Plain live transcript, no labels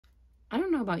I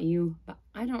don't know about you, but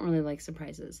I don't really like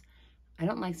surprises. I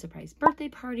don't like surprise birthday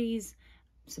parties,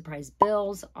 surprise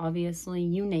bills, obviously,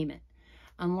 you name it.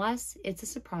 Unless it's a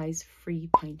surprise free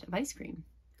pint of ice cream.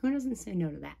 Who doesn't say no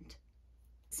to that?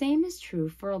 Same is true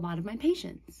for a lot of my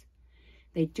patients.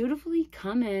 They dutifully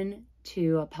come in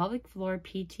to a pelvic floor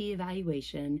PT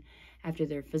evaluation after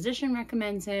their physician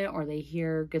recommends it or they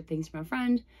hear good things from a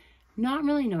friend, not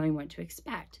really knowing what to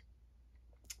expect.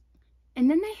 And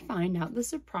then they find out the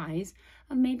surprise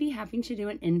of maybe having to do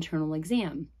an internal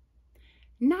exam.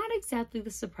 Not exactly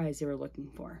the surprise they were looking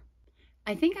for.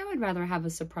 I think I would rather have a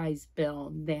surprise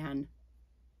bill than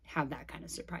have that kind of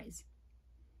surprise.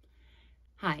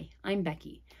 Hi, I'm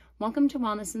Becky. Welcome to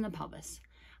Wellness in the Pelvis.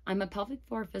 I'm a pelvic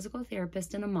floor physical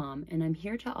therapist and a mom, and I'm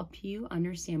here to help you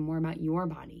understand more about your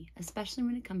body, especially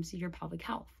when it comes to your pelvic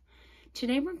health.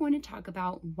 Today we're going to talk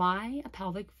about why a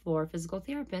pelvic floor physical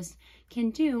therapist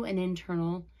can do an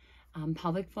internal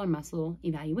pelvic floor muscle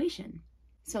evaluation.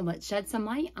 So let's shed some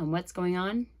light on what's going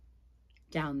on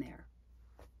down there.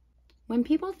 When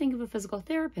people think of a physical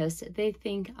therapist, they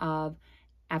think of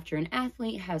after an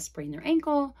athlete has sprained their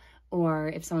ankle, or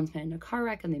if someone's been in a car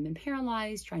wreck and they've been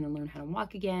paralyzed, trying to learn how to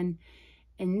walk again.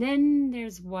 And then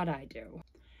there's what I do,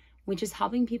 which is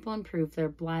helping people improve their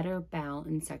bladder, bowel,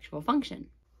 and sexual function.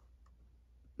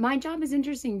 My job is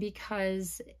interesting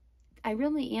because I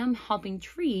really am helping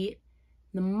treat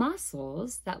the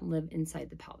muscles that live inside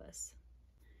the pelvis.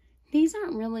 These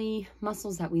aren't really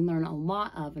muscles that we learn a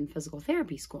lot of in physical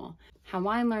therapy school. How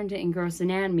I learned it in gross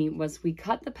anatomy was we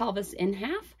cut the pelvis in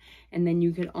half, and then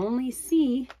you could only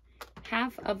see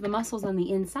half of the muscles on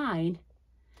the inside.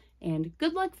 And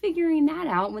good luck figuring that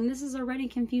out when this is already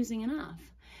confusing enough.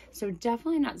 So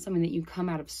definitely not something that you come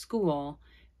out of school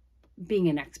being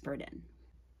an expert in.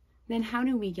 Then how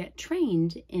do we get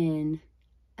trained in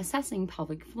assessing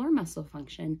pelvic floor muscle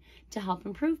function to help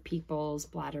improve people's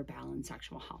bladder, bowel, and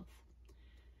sexual health?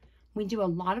 We do a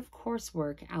lot of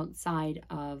coursework outside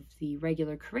of the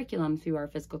regular curriculum through our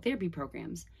physical therapy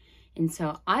programs. And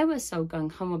so I was so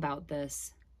gung-ho about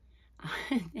this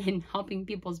and helping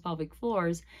people's pelvic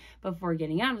floors before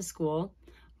getting out of school,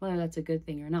 whether that's a good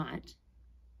thing or not.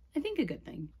 I think a good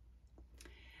thing.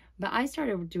 But I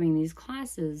started doing these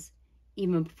classes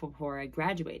even before I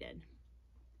graduated.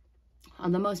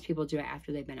 Although most people do it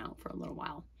after they've been out for a little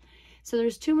while. So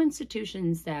there's two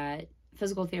institutions that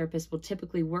physical therapists will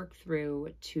typically work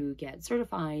through to get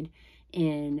certified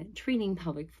in treating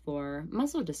pelvic floor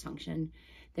muscle dysfunction.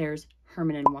 There's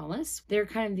Herman and Wallace. They're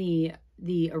kind of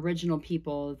the original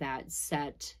people that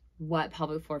set what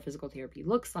pelvic floor physical therapy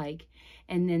looks like.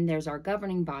 And then there's our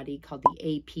governing body called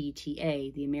the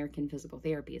APTA, the American Physical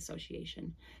Therapy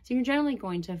Association. So you're generally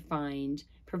going to find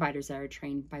providers that are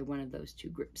trained by one of those two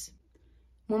groups.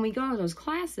 When we go to those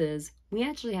classes, we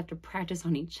actually have to practice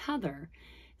on each other.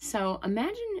 So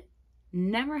imagine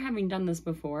never having done this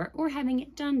before or having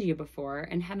it done to you before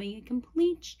and having a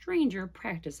complete stranger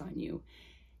practice on you.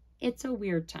 It's a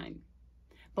weird time.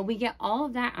 But we get all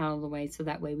of that out of the way so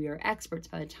that way we are experts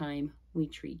by the time we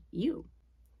treat you.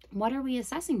 What are we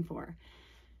assessing for?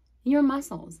 Your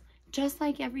muscles. Just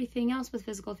like everything else with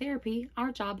physical therapy,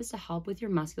 our job is to help with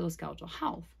your musculoskeletal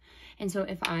health. And so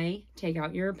if I take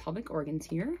out your pelvic organs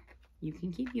here, you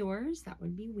can keep yours. That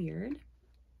would be weird.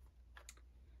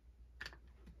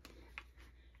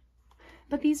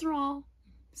 But these are all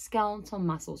skeletal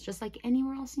muscles, just like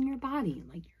anywhere else in your body,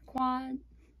 like your quad,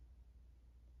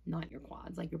 not your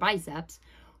quads, like your biceps,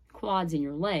 quads in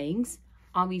your legs.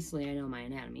 Obviously, I know my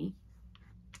anatomy.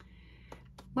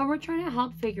 But we're trying to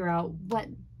help figure out what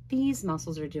these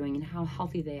muscles are doing and how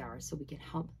healthy they are so we can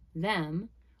help them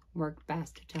work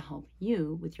best to help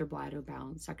you with your bladder,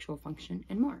 bowel, sexual function,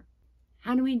 and more.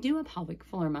 How do we do a pelvic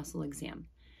floor muscle exam?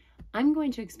 I'm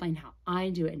going to explain how I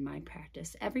do it in my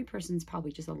practice. Every person's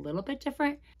probably just a little bit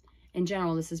different. In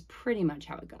general, this is pretty much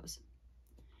how it goes.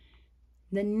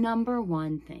 The number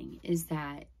one thing is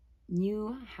that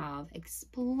you have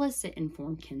explicit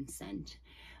informed consent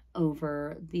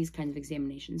over these kinds of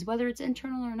examinations, whether it's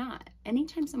internal or not.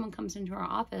 Anytime someone comes into our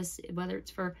office, whether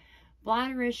it's for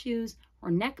bladder issues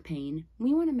or neck pain,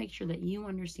 we want to make sure that you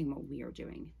understand what we are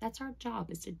doing. That's our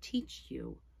job, is to teach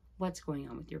you what's going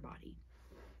on with your body.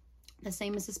 The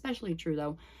same is especially true,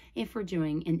 though, if we're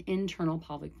doing an internal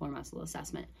pelvic floor muscle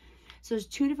assessment. So there's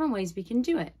two different ways we can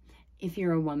do it. If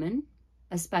you're a woman,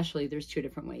 especially, there's two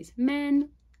different ways. Men,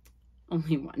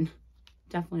 only one.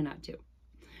 Definitely not two.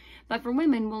 But for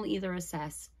women, we'll either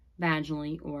assess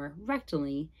vaginally or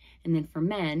rectally, and then for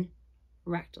men,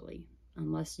 rectally,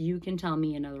 unless you can tell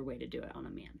me another way to do it on a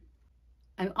man.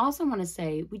 I also want to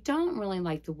say we don't really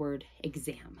like the word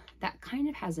exam. That kind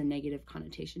of has a negative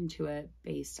connotation to it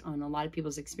based on a lot of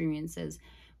people's experiences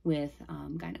with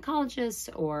gynecologists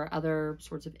or other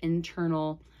sorts of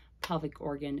internal pelvic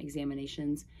organ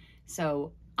examinations.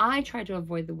 So I try to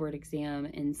avoid the word exam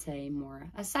and say more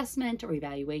assessment or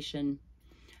evaluation,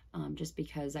 just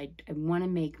because I want to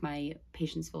make my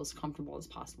patients feel as comfortable as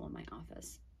possible in my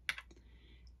office.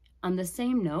 On the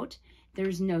same note,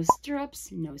 there's no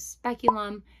stirrups, no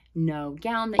speculum, no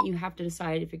gown that you have to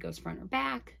decide if it goes front or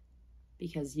back,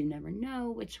 because you never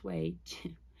know which way.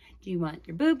 Do you want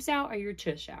your boobs out or your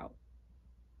tush out?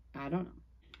 I don't know.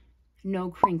 No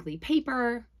crinkly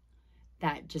paper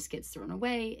that just gets thrown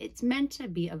away. It's meant to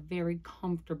be a very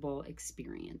comfortable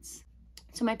experience.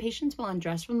 So my patients will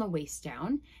undress from the waist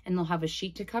down, and they'll have a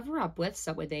sheet to cover up with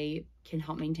so that way they can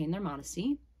help maintain their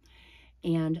modesty,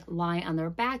 and lie on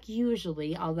their back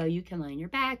usually, although you can lie on your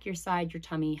back, your side, your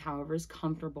tummy, however is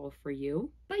comfortable for you,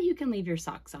 but you can leave your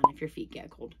socks on if your feet get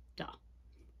cold. Duh.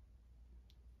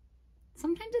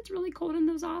 Sometimes it's really cold in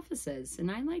those offices,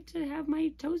 and I like to have my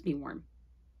toes be warm.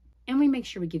 And we make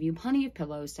sure we give you plenty of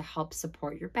pillows to help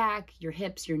support your back, your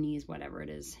hips, your knees, whatever it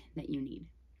is that you need.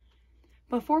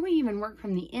 Before we even work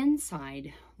from the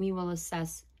inside, we will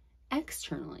assess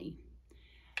externally.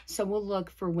 So we'll look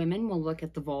for women, we'll look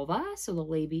at the vulva, so the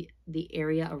labia, the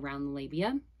area around the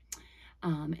labia.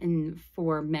 And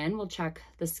for men, we'll check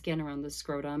the skin around the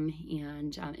scrotum.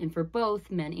 And for both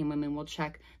men and women, we'll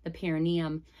check the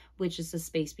perineum, which is the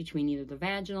space between either the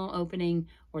vaginal opening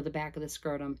or the back of the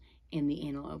scrotum and the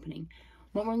anal opening.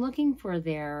 What we're looking for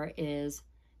there is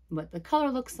what the color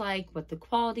looks like, what the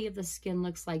quality of the skin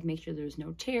looks like, make sure there's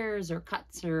no tears or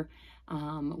cuts or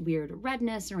weird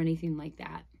redness or anything like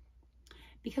that.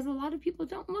 Because a lot of people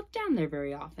don't look down there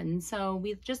very often. So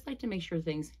we just like to make sure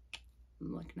things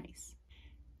look nice.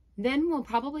 Then we'll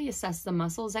probably assess the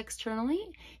muscles externally,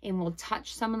 and we'll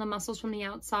touch some of the muscles from the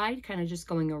outside, kind of just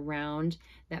going around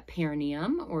that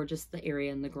perineum or just the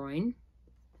area in the groin.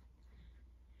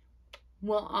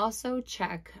 We'll also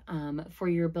check for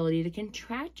your ability to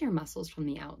contract your muscles from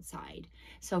the outside.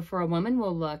 So for a woman,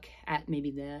 we'll look at maybe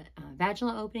the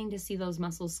vaginal opening to see those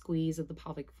muscles squeeze at the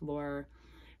pelvic floor.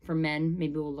 For men,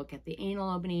 maybe we'll look at the anal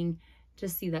opening to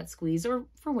see that squeeze, or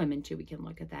for women too, we can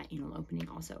look at that anal opening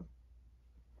also,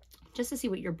 just to see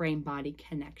what your brain-body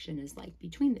connection is like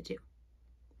between the two.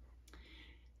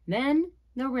 Then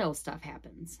the real stuff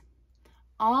happens.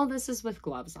 All this is with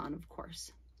gloves on, of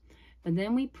course. But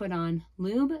then we put on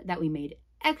lube that we made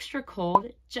extra cold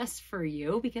just for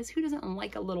you, because who doesn't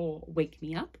like a little wake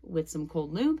me up with some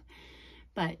cold lube?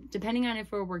 But depending on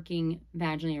if we're working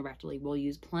vaginally or rectally, we'll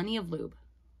use plenty of lube.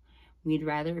 We'd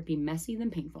rather it be messy than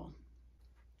painful.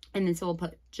 And then so we'll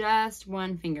put just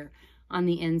one finger on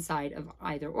the inside of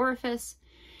either orifice,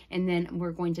 and then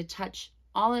we're going to touch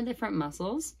all the different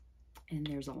muscles, and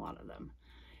there's a lot of them.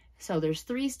 So there's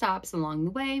 3 stops along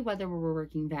the way, whether we're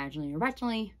working vaginally or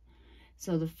rectally.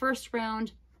 So the first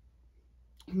round,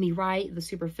 we right the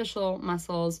superficial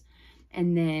muscles,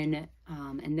 and then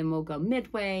we'll go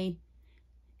midway,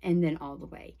 and then all the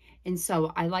way. And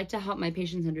so I like to help my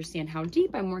patients understand how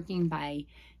deep I'm working by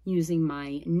using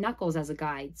my knuckles as a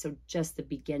guide. So just the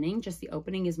beginning, just the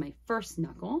opening is my first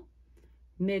knuckle,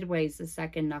 midway is the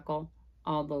second knuckle,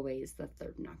 all the way is the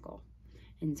third knuckle.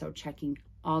 And so checking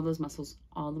all those muscles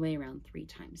all the way around 3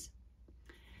 times.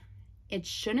 It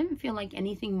shouldn't feel like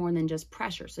anything more than just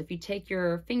pressure. So if you take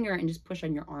your finger and just push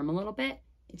on your arm a little bit,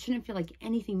 it shouldn't feel like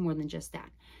anything more than just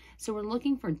that. So we're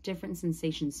looking for different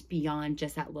sensations beyond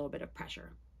just that little bit of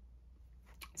pressure.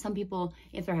 Some people,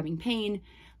 if they're having pain,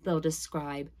 they'll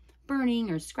describe burning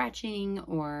or scratching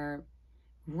or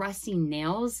rusty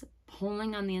nails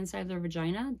pulling on the inside of their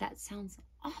vagina. That sounds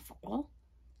awful,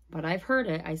 but I've heard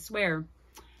it, I swear.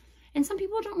 And some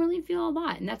people don't really feel a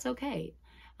lot, and that's okay.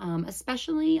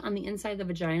 Especially on the inside of the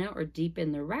vagina or deep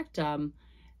in the rectum,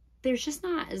 there's just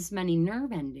not as many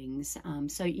nerve endings,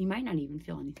 so you might not even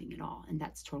feel anything at all, and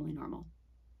that's totally normal.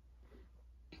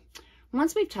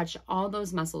 Once we've touched all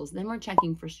those muscles, then we're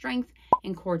checking for strength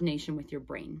and coordination with your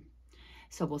brain.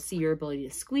 So we'll see your ability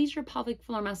to squeeze your pelvic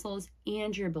floor muscles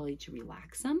and your ability to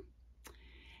relax them.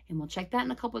 And we'll check that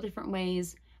in a couple of different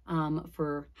ways,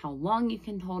 for how long you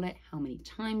can hold it, how many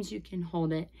times you can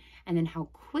hold it, and then how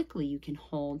quickly you can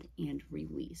hold and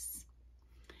release.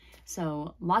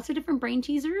 So lots of different brain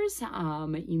teasers.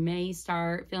 You may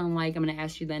start feeling like I'm going to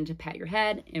ask you then to pat your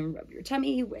head and rub your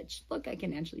tummy, which, look, I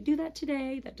can actually do that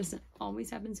today. That doesn't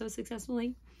always happen so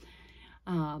successfully.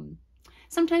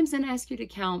 Sometimes then ask you to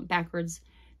count backwards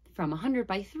from 100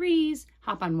 by 3s,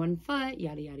 hop on 1 foot,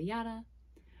 yada, yada, yada.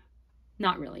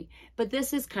 Not really, but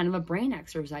this is kind of a brain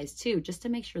exercise too, just to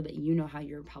make sure that you know how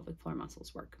your pelvic floor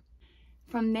muscles work.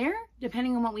 From there,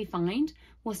 depending on what we find,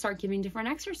 we'll start giving different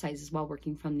exercises while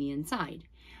working from the inside.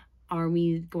 Are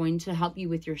we going to help you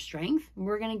with your strength?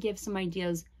 We're going to give some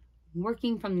ideas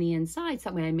working from the inside, so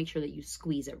that way I make sure that you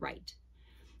squeeze it right.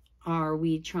 Are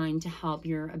we trying to help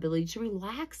your ability to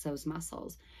relax those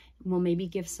muscles? We'll maybe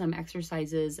give some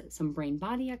exercises, some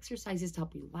brain-body exercises to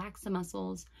help relax the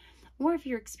muscles. Or if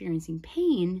you're experiencing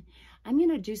pain, I'm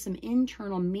going to do some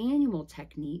internal manual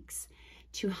techniques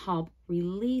to help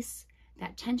release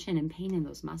that tension and pain in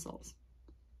those muscles.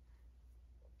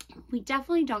 We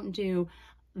definitely don't do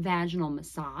vaginal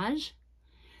massage.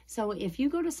 So if you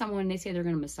go to someone and they say they're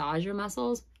going to massage your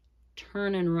muscles,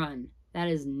 turn and run. That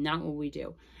is not what we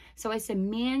do. So I said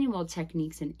manual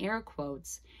techniques in air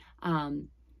quotes,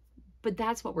 but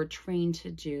that's what we're trained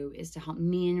to do, is to help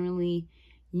manually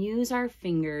use our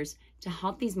fingers to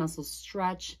help these muscles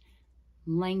stretch,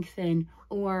 lengthen,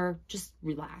 or just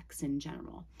relax in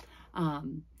general.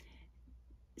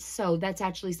 So that's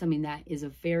actually something that is a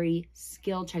very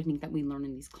skilled technique that we learn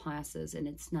in these classes, and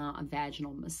it's not a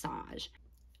vaginal massage.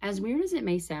 As weird as it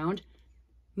may sound,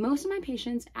 most of my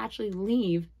patients actually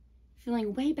leave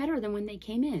feeling way better than when they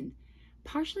came in,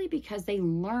 partially because they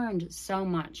learned so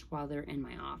much while they're in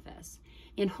my office.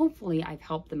 And hopefully I've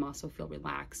helped them also feel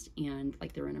relaxed and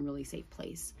like they're in a really safe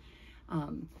place.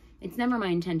 It's never my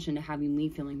intention to have you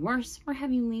leave feeling worse or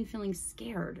have you leave feeling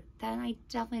scared. Then I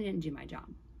definitely didn't do my job.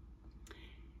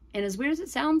 And as weird as it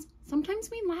sounds,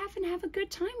 sometimes we laugh and have a good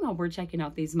time while we're checking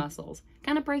out these muscles.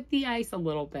 Kind of break the ice a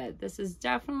little bit. This is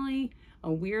definitely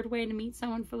a weird way to meet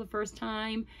someone for the first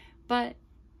time, but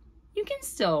you can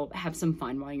still have some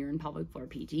fun while you're in pelvic floor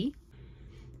PT.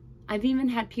 I've even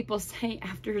had people say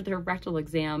after their rectal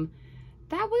exam,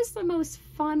 that was the most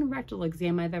fun rectal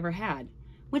exam I've ever had,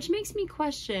 which makes me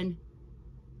question,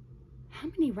 how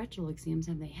many rectal exams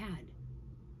have they had?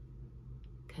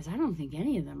 Because I don't think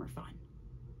any of them are fun.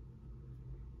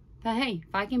 But hey,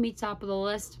 if I can be top of the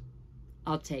list,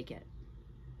 I'll take it.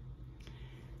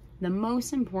 The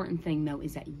most important thing though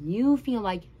is that you feel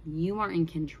like you are in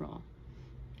control.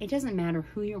 It doesn't matter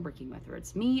who you're working with, or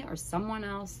it's me or someone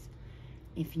else.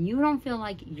 If you don't feel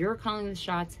like you're calling the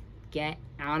shots, get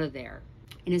out of there.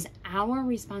 It is our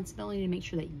responsibility to make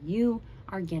sure that you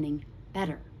are getting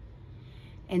better.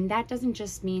 And that doesn't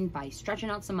just mean by stretching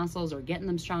out some muscles or getting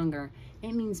them stronger.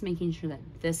 It means making sure that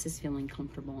this is feeling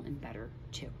comfortable and better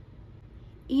too.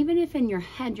 Even if in your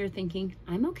head you're thinking,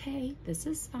 I'm okay, this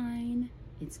is fine,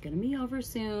 it's gonna be over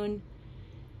soon.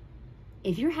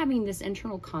 If you're having this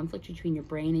internal conflict between your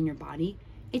brain and your body,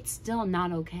 it's still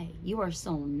not okay. You are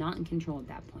still not in control at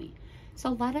that point.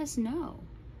 So let us know.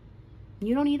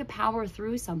 You don't need to power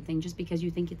through something just because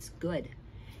you think it's good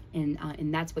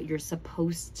and that's what you're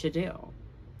supposed to do.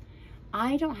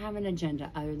 I don't have an agenda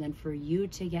other than for you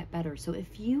to get better. So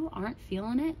if you aren't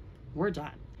feeling it, we're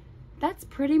done. That's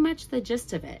pretty much the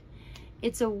gist of it.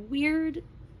 It's a weird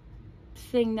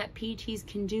thing that PTs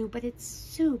can do, but it's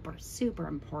super, super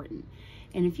important.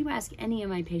 And if you ask any of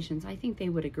my patients, I think they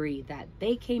would agree that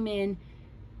they came in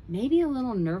maybe a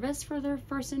little nervous for their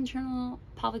first internal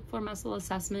pelvic floor muscle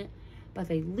assessment, but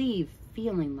they leave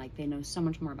feeling like they know so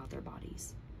much more about their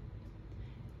bodies.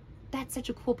 That's such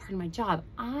a cool part of my job.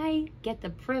 I get the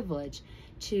privilege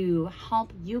to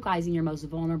help you guys in your most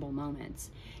vulnerable moments.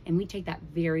 And we take that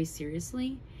very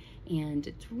seriously. And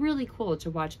it's really cool to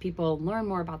watch people learn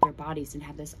more about their bodies and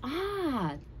have this,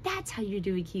 that's how you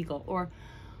do a Kegel. Or,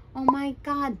 oh my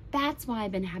God, that's why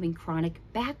I've been having chronic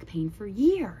back pain for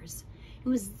years. It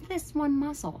was this one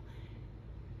muscle.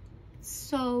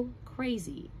 So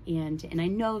crazy. And I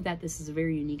know that this is a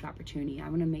very unique opportunity. I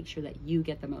want to make sure that you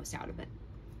get the most out of it.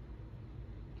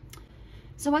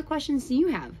 So what questions do you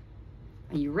have?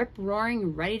 Are you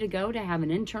rip-roaring ready to go to have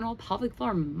an internal pelvic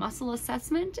floor muscle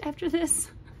assessment after this?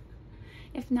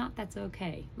 If not, that's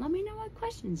okay. Let me know what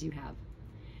questions you have.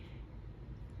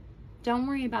 Don't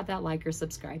worry about that like or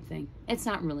subscribe thing. It's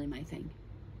not really my thing.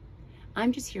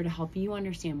 I'm just here to help you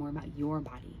understand more about your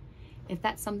body. If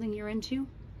that's something you're into,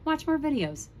 watch more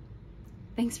videos.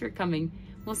 Thanks for coming.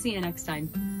 We'll see you next time.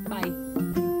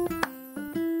 Bye.